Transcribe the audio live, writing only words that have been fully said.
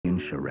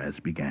charades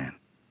began.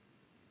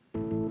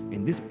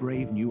 In this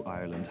brave new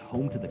Ireland,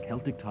 home to the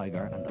Celtic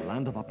tiger and the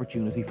land of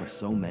opportunity for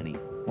so many,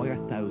 why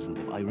are thousands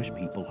of Irish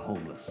people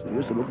homeless? I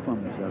used to look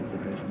upon myself as a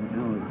patient, but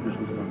now I just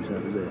look upon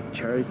myself as a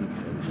charity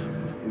case.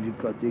 If you've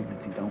got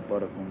dignity, don't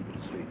bother going to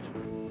the streets.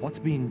 What's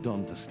being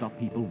done to stop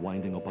people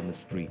winding up on the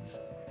streets?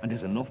 And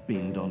is enough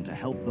being done to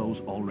help those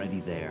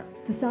already there?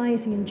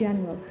 Society in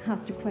general has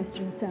to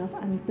question itself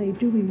and say,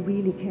 do we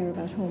really care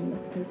about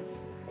homelessness?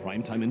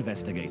 Primetime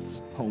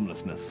Investigates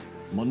Homelessness,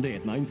 Monday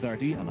at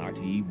 9:30 on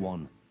RTE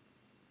 1.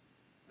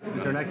 Is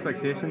there an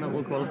expectation that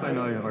we'll qualify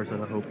now, or is it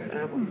a hope? Is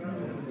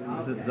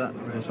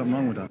there something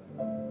wrong with that?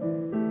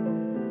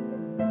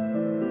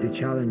 The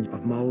challenge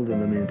of moulding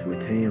them into a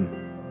team,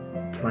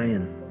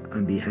 playing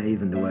and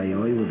behaving the way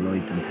I would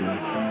like them to.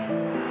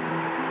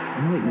 I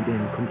might have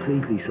been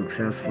completely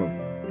successful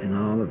in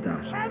all of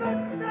that.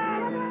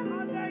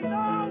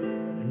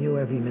 I knew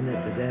every minute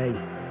of the day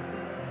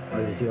I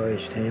was the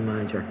Irish team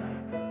manager.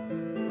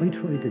 I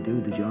tried to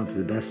do the job to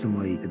the best of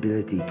my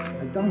ability.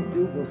 I don't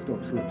do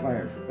bust-ups with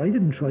players. I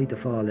didn't try to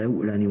fall out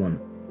with anyone.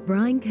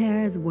 Brian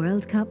Kerr's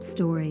World Cup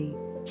story,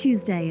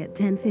 Tuesday at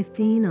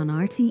 10:15 on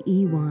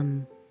RTE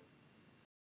 1.